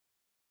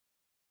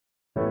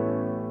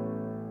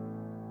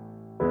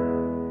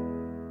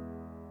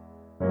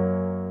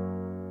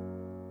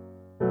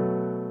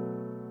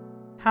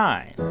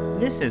Hi,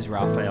 this is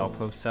Raphael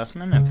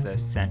Post-Sussman of the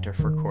Center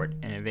for Court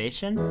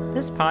Innovation.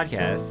 This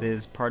podcast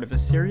is part of a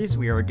series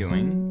we are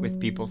doing with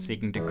people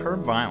seeking to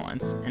curb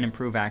violence and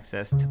improve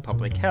access to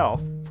public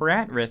health for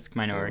at-risk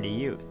minority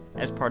youth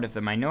as part of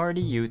the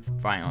Minority Youth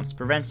Violence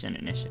Prevention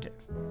Initiative.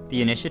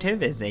 The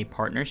initiative is a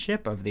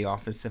partnership of the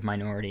Office of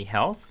Minority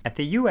Health at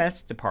the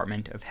U.S.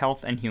 Department of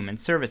Health and Human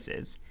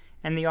Services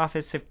and the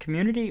Office of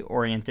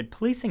Community-Oriented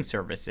Policing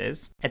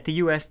Services at the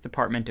U.S.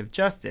 Department of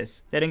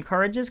Justice that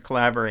encourages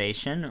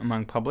collaboration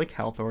among public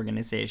health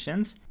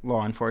organizations,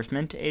 law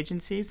enforcement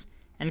agencies,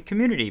 and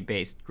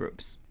community-based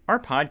groups. Our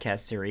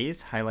podcast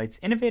series highlights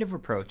innovative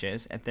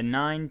approaches at the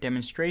 9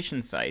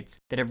 demonstration sites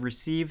that have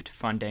received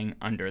funding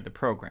under the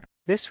program.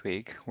 This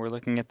week, we're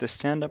looking at the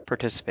Stand Up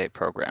Participate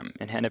program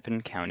in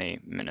Hennepin County,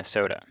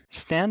 Minnesota.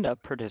 Stand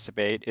Up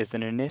Participate is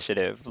an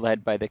initiative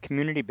led by the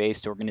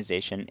community-based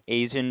organization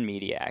Asian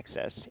Media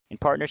Access in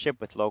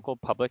partnership with local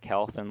public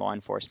health and law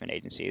enforcement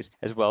agencies,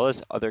 as well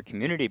as other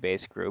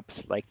community-based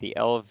groups like the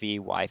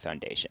LVY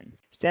Foundation.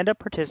 Stand Up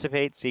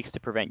Participate seeks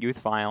to prevent youth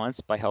violence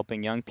by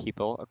helping young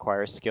people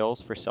acquire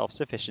skills for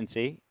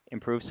self-sufficiency,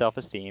 improve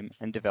self-esteem,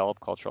 and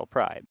develop cultural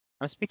pride.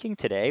 I'm speaking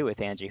today with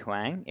Angie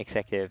Huang,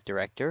 Executive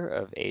Director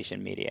of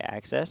Asian Media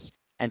Access,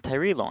 and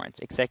Tyree Lawrence,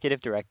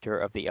 Executive Director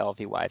of the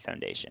LVY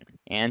Foundation.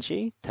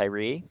 Angie,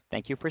 Tyree,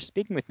 thank you for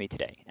speaking with me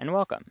today, and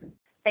welcome.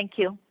 Thank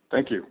you.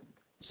 Thank you.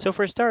 So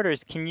for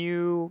starters, can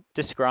you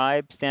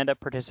describe Stand Up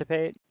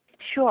Participate?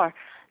 Sure.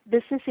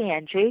 This is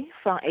Angie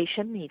from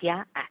Asian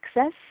Media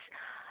Access.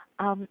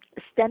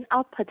 Stand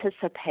Up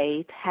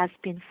Participate has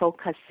been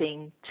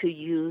focusing to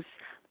use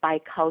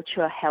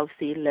bicultural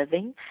healthy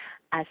living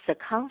as a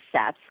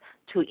concept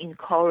to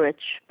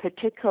encourage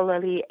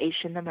particularly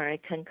Asian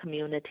American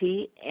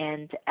community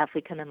and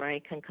African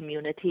American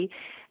community.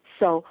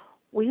 So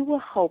we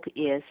will hope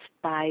is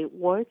by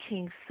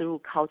working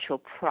through cultural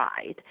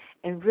pride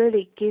and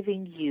really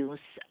giving youth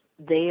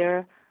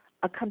their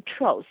a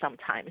control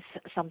sometimes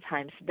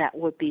that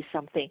would be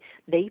something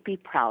they'd be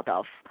proud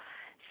of.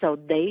 So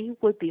they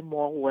would be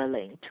more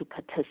willing to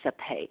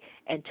participate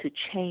and to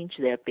change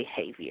their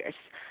behaviors.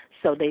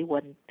 So they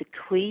would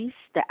decrease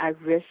the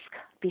at-risk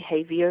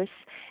behaviors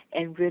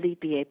and really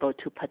be able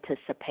to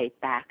participate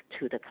back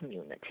to the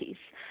communities.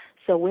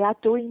 So we are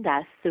doing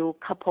that through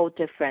a couple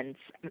different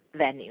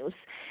venues,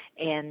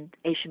 and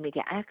Asian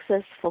Media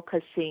Access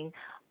focusing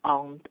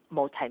on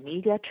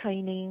multimedia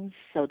training,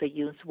 so the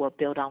youth will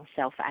build on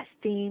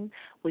self-esteem.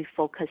 We're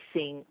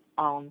focusing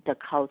on the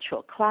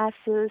cultural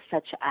classes,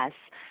 such as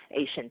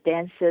Asian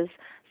dances,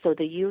 so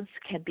the youth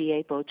can be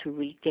able to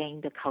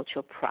regain the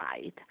cultural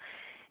pride.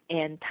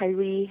 And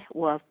Tyree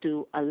will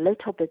do a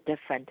little bit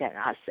different than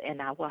us,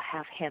 and I will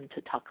have him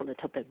to talk a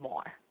little bit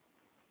more.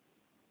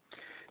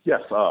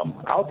 Yes,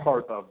 our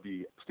part of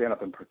the Stand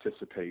Up and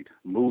Participate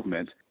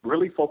movement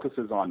really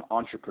focuses on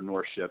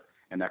entrepreneurship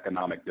and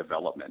economic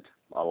development.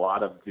 A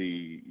lot of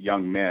the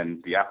young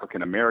men, the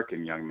African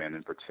American young men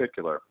in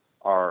particular,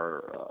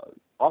 are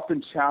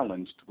often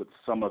challenged with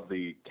some of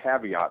the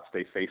caveats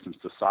they face in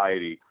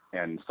society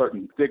and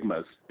certain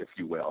stigmas, if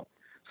you will.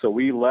 So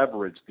we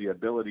leverage the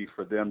ability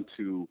for them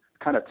to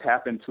kind of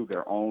tap into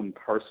their own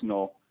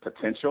personal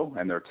potential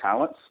and their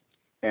talents,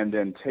 and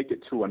then take it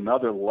to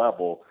another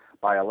level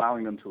by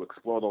allowing them to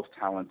explore those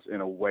talents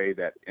in a way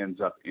that ends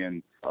up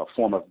in a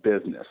form of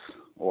business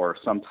or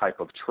some type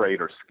of trade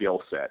or skill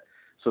set,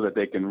 so that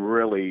they can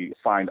really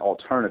find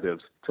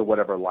alternatives to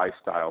whatever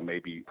lifestyle may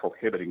be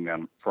prohibiting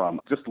them from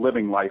just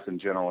living life in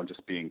general and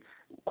just being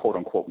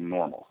quote-unquote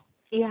normal.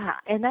 Yeah,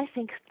 and I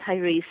think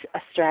Tyree's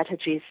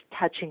strategy is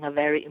touching a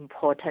very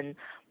important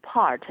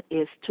part,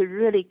 is to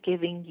really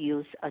giving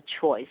youth a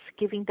choice,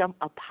 giving them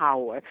a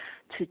power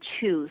to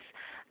choose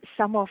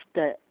some of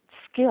the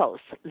skills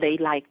they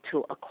like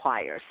to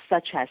acquire,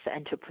 such as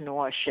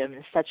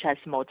entrepreneurship, such as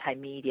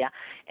multimedia.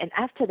 And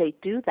after they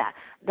do that,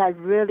 they're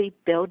really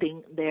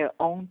building their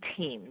own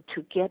team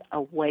to get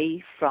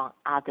away from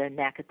other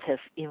negative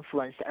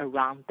influence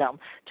around them,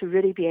 to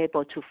really be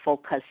able to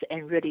focus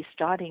and really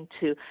starting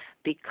to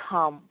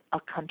become a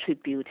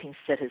contributing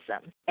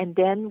citizen. And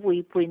then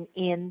we bring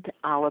in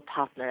our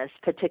partners,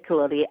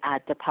 particularly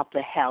at the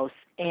public health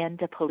and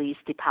the police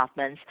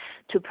departments,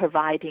 to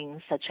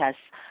providing such as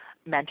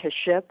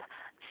mentorship,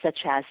 such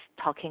as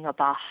talking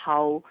about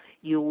how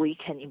we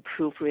can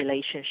improve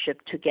relationship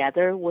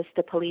together with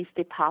the police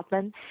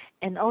department,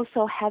 and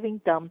also having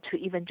them to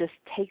even just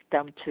take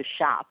them to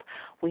shop.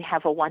 We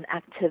have one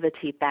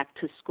activity, back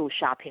to school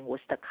shopping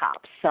with the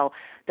cops. So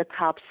the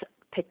cops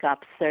pick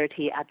up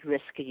 30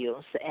 at-risk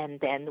youth, and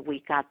then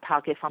we got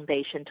Target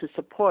Foundation to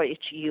support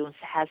each youth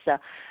has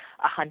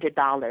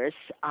 $100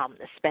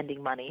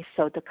 spending money.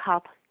 So the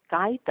cop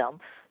guide them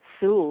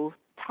through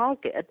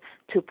Target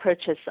to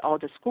purchase all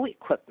the school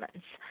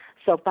equipment.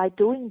 So by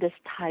doing this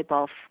type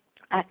of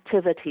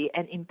activity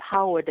and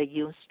empower the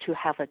youth to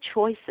have a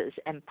choices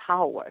and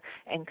power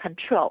and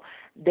control,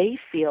 they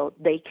feel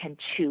they can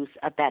choose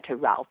a better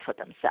route for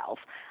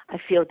themselves. I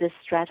feel this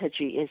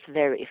strategy is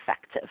very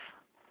effective.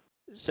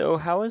 So,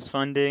 how is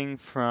funding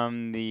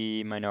from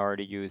the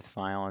Minority Youth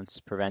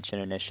Violence Prevention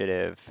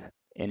Initiative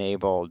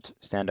enabled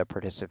Stand Up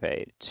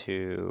Participate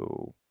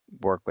to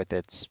work with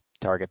its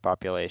target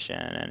population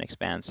and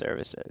expand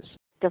services?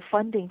 The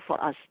funding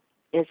for us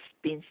has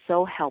been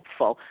so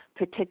helpful,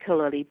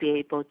 particularly be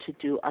able to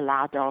do a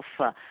lot of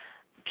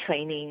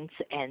trainings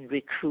and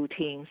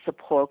recruiting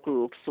support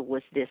groups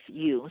with this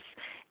youth,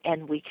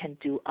 and we can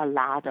do a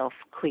lot of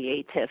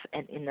creative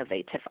and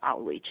innovative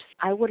outreach.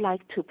 I would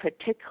like to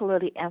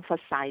particularly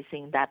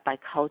emphasizing that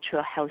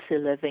bicultural healthy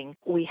living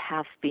we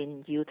have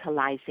been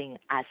utilizing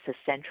as a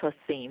central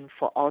theme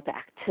for all the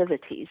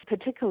activities,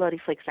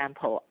 particularly, for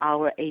example,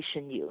 our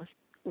Asian youth.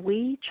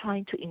 We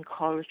trying to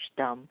encourage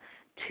them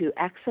to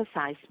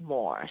exercise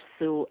more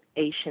through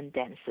Asian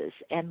dances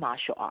and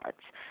martial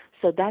arts.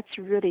 So that's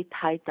really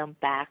tied them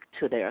back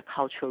to their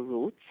cultural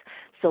roots.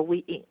 So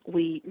we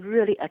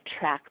really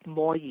attract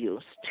more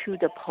youth to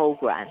the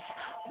programs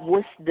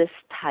with this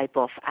type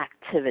of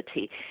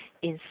activity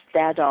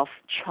instead of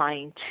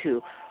trying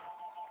to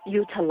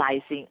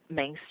utilizing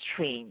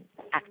mainstream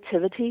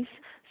activities.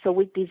 So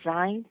we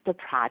designed the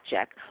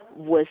project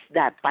with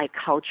that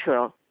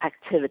bicultural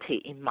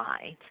activity in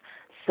mind.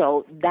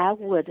 So that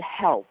would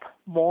help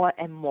more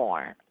and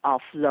more of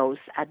those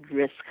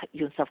at-risk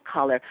youth of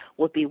color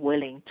would be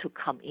willing to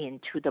come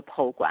into the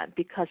program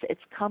because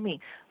it's coming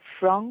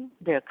from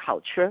their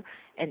culture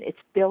and it's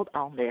built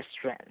on their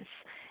strengths.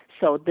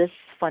 So this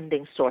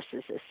funding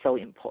sources is so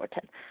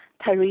important.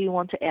 Tyree, you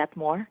want to add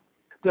more?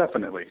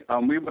 Definitely.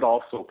 We would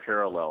also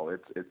parallel.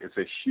 It's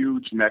a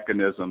huge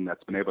mechanism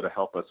that's been able to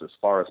help us as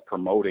far as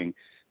promoting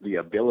the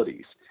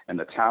abilities and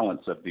the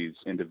talents of these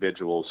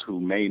individuals who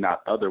may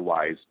not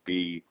otherwise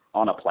be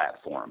on a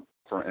platform.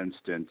 For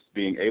instance,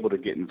 being able to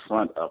get in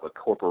front of a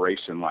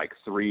corporation like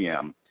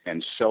 3M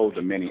and show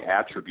the many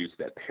attributes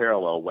that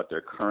parallel what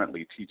they're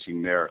currently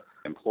teaching their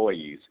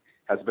employees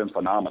has been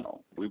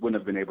phenomenal. We wouldn't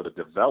have been able to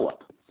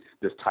develop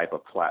this type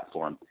of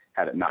platform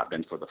had it not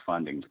been for the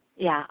funding.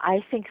 Yeah, I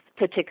think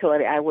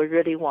particularly I would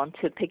really want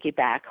to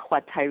piggyback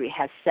what Tyree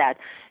has said.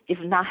 If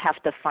not have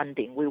the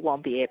funding, we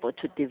won't be able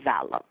to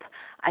develop.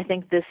 I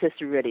think this is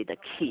really the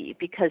key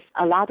because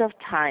a lot of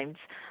times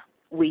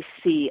we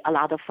see a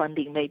lot of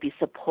funding maybe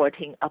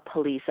supporting a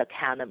police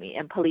academy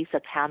and police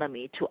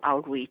academy to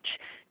outreach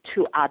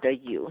to other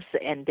youth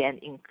and then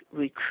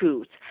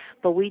recruit.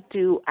 But we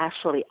do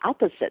actually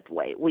opposite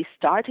way. We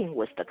starting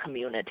with the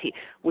community.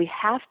 We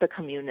have the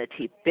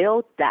community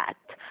build that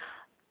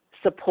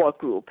support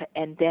group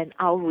and then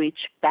outreach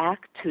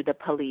back to the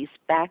police,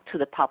 back to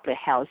the public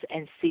health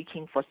and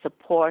seeking for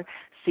support,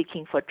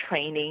 seeking for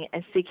training,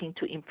 and seeking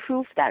to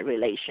improve that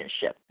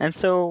relationship. And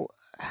so,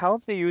 how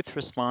have the youth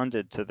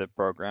responded to the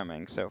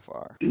programming so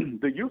far?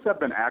 The youth have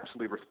been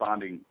actually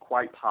responding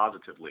quite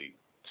positively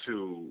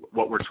to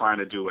what we're trying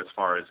to do as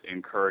far as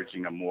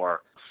encouraging a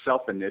more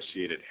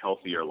self-initiated,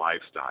 healthier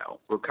lifestyle.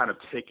 We're kind of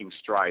taking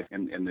strides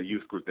in the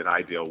youth group that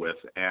I deal with,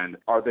 and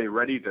are they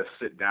ready to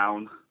sit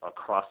down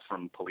across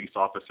from police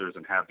officers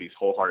and have these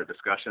wholehearted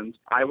discussions?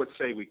 I would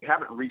say we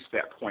haven't reached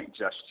that point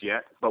just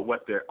yet, but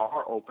what they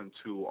are open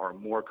to are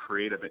more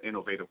creative and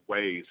innovative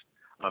ways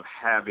of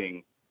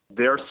having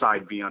their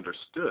side be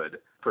understood,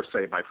 per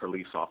se, by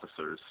police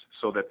officers,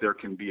 so that there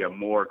can be a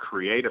more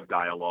creative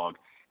dialogue.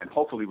 And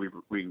hopefully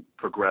we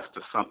progress to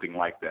something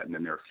like that in the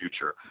near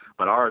future.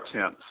 But our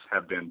attempts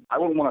have been, I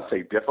wouldn't want to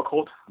say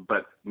difficult,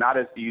 but not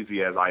as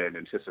easy as I had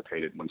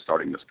anticipated when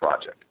starting this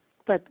project.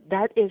 But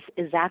that is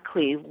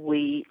exactly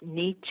we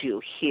need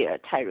you here,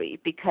 Tyree,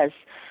 because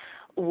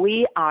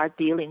we are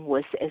dealing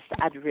with is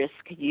at-risk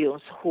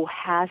youth who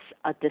has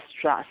a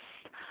distrust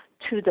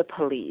to the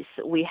police.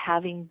 We're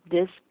having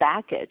this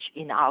baggage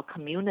in our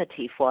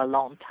community for a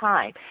long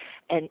time.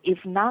 And if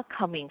not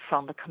coming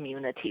from the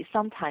community,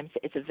 sometimes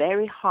it's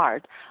very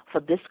hard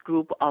for this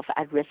group of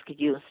at-risk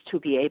youth to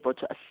be able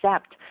to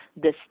accept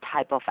this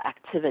type of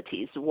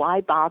activities.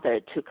 Why bother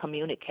to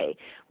communicate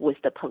with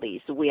the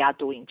police? We are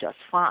doing just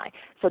fine.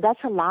 So that's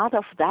a lot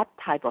of that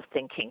type of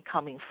thinking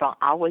coming from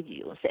our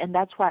youth. And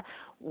that's why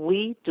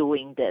we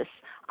doing this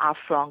are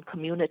from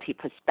community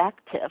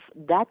perspective,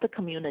 that the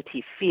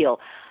community feel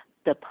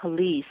the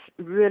police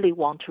really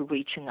want to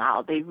reaching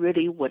out. They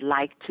really would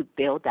like to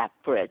build that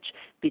bridge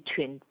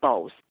between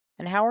both.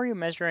 And how are you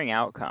measuring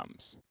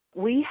outcomes?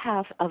 We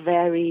have a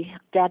very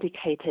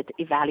dedicated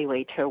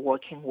evaluator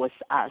working with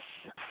us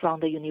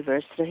from the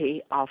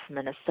University of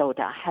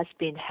Minnesota, has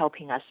been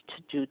helping us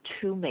to do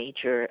two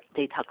major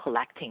data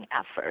collecting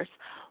efforts.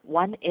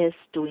 One is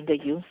doing the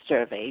youth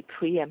survey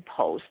pre and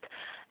post,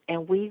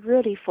 and we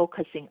really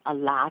focusing a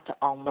lot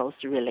on those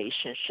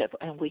relationships,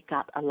 and we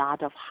got a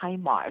lot of high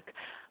mark.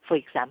 For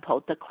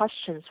example, the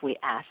questions we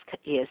ask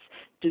is,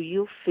 do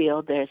you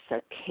feel there's a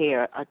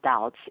care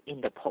adults in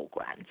the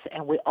programs?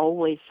 And we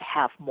always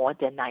have more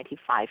than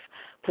 95%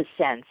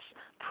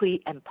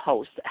 pre and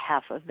post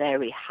have a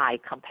very high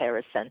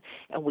comparison,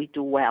 and we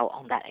do well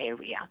on that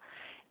area.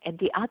 And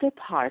the other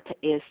part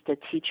is the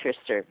teacher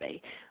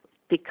survey,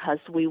 because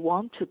we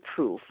want to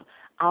prove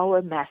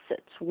our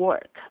methods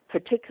work,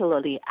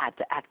 particularly at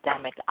the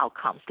academic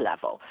outcomes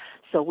level.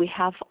 So we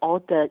have all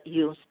the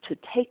youth to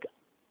take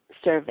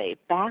survey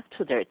back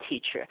to their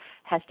teacher,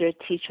 has their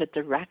teacher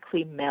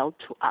directly mailed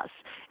to us,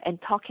 and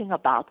talking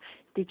about,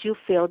 did you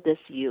feel this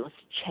youth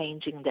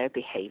changing their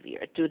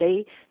behavior? Do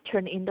they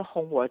turn in the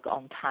homework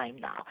on time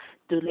now?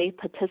 Do they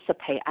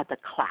participate at the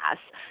class?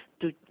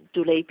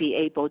 Do they be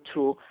able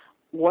to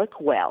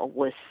work well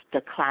with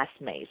the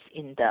classmates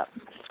in the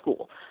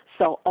school?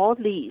 So all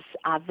these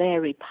are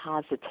very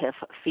positive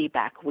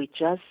feedback. We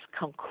just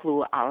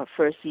conclude our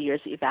first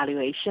year's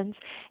evaluations,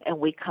 and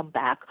we come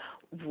back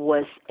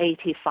with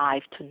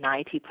 85 to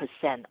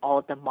 90%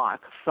 all the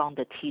mark from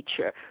the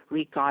teacher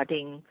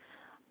regarding,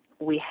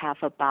 we have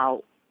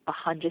about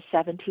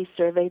 170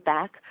 survey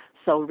back.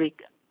 So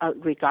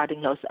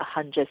regarding those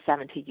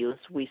 170 youth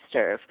we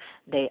serve,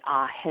 they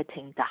are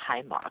hitting the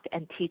high mark,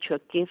 and teacher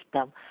give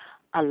them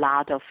a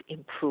lot of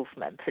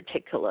improvement,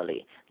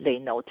 particularly they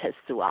notice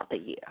throughout the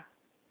year.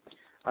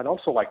 I'd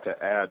also like to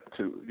add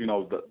to,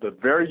 the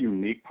very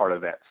unique part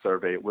of that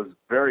survey. It was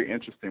very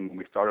interesting when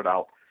we started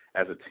out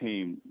as a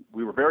team.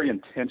 We were very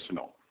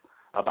intentional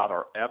about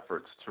our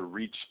efforts to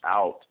reach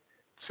out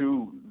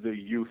to the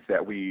youth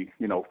that we,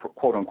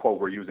 quote unquote,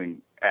 were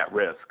using at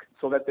risk,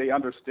 so that they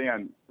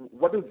understand,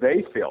 what do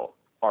they feel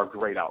are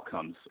great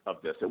outcomes of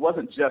this. It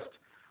wasn't just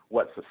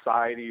what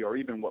society or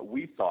even what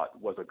we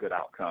thought was a good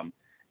outcome,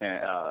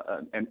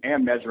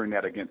 and measuring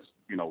that against,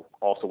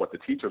 also what the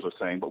teachers are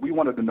saying, but we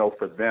wanted to know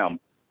for them,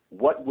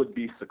 what would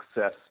be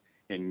success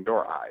in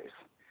your eyes?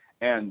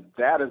 And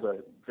that is a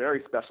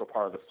very special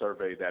part of the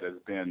survey that has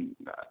been,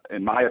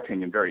 in my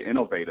opinion, very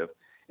innovative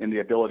in the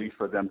ability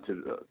for them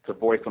to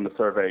voice on the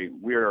survey.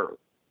 We're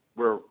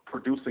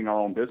producing our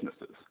own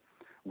businesses.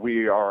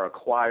 We are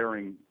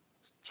acquiring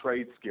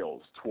trade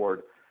skills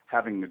toward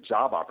having the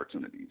job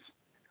opportunities.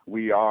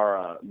 We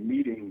are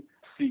meeting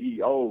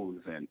CEOs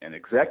and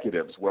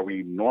executives where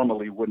we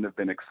normally wouldn't have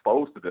been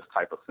exposed to this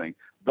type of thing.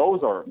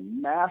 Those are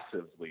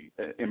massively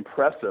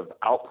impressive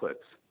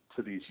outputs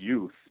to these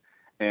youth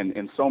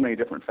in so many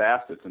different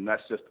facets, and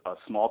that's just a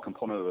small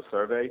component of the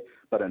survey,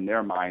 but in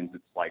their minds,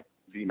 it's like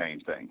the main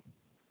thing.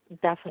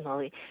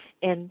 Definitely.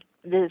 And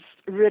this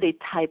really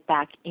tied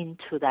back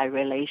into that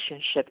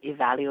relationship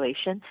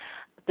evaluation.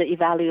 The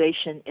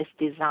evaluation is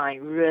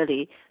designed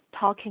really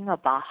talking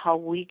about how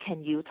we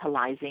can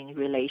utilizing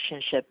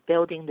relationship,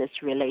 building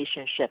this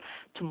relationship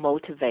to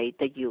motivate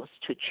the youth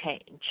to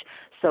change.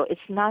 So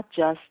it's not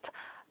just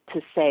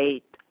to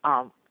say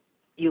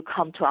you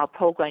come to our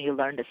program, you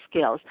learn the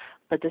skills,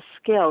 but the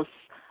skills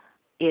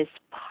is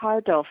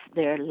part of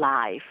their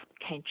life,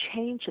 can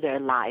change their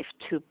life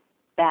to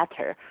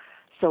better.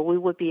 So we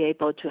would be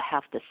able to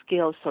have the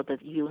skills so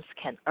that youth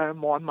can earn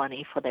more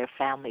money for their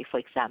family, for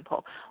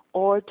example,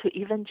 or to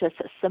even just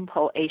a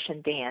simple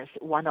Asian dance.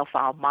 One of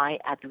our My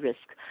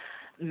At-Risk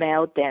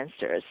male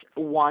dancers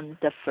won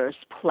the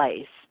first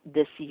place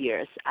this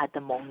year at the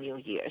Hmong New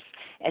Year's,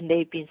 and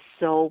they've been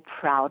so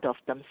proud of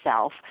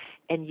themselves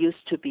and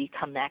used to be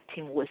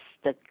connecting with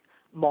the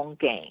Hmong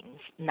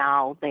gangs.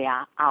 Now they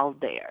are out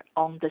there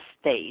on the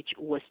stage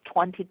with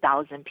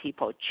 20,000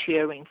 people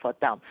cheering for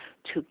them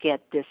to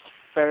get this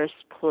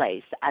first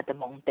place at the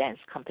Hmong dance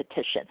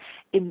competition.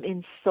 It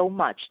means so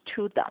much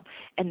to them,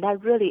 and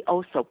that really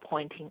also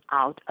pointing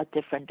out a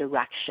different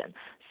direction.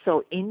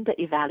 So in the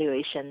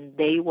evaluation,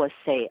 they will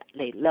say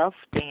they love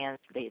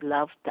dance, they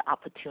love the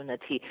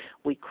opportunity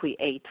we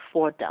create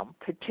for them,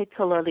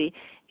 particularly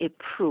it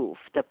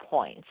proves the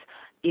points.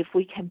 If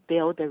we can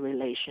build a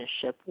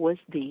relationship with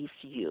these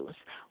youth,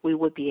 we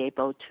would be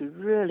able to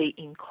really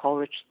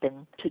encourage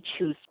them to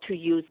choose to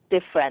use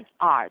different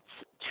arts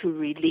to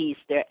release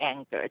their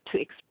anger, to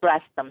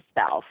express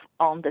themselves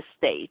on the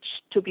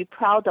stage, to be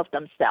proud of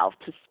themselves,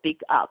 to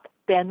speak up.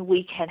 Then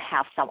we can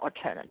have some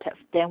alternative.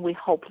 Then we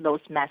hope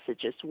those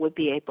messages will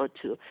be able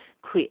to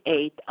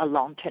create a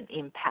long-term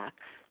impact,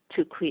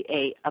 to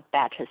create a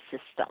better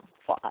system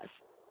for us.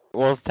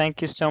 Well,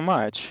 thank you so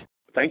much.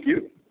 Thank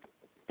you.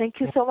 Thank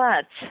you so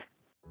much.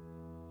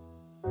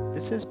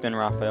 This has been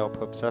Raphael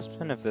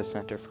Pope-Sussman of the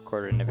Center for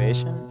Court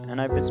Innovation, and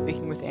I've been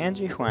speaking with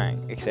Angie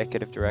Huang,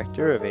 Executive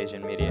Director of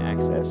Asian Media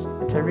Access,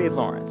 and Tyree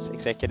Lawrence,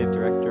 Executive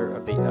Director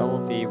of the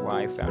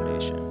LVY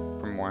Foundation.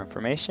 For more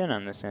information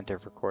on the Center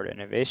for Court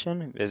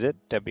Innovation, visit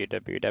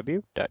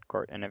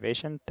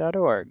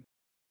www.courtinnovation.org.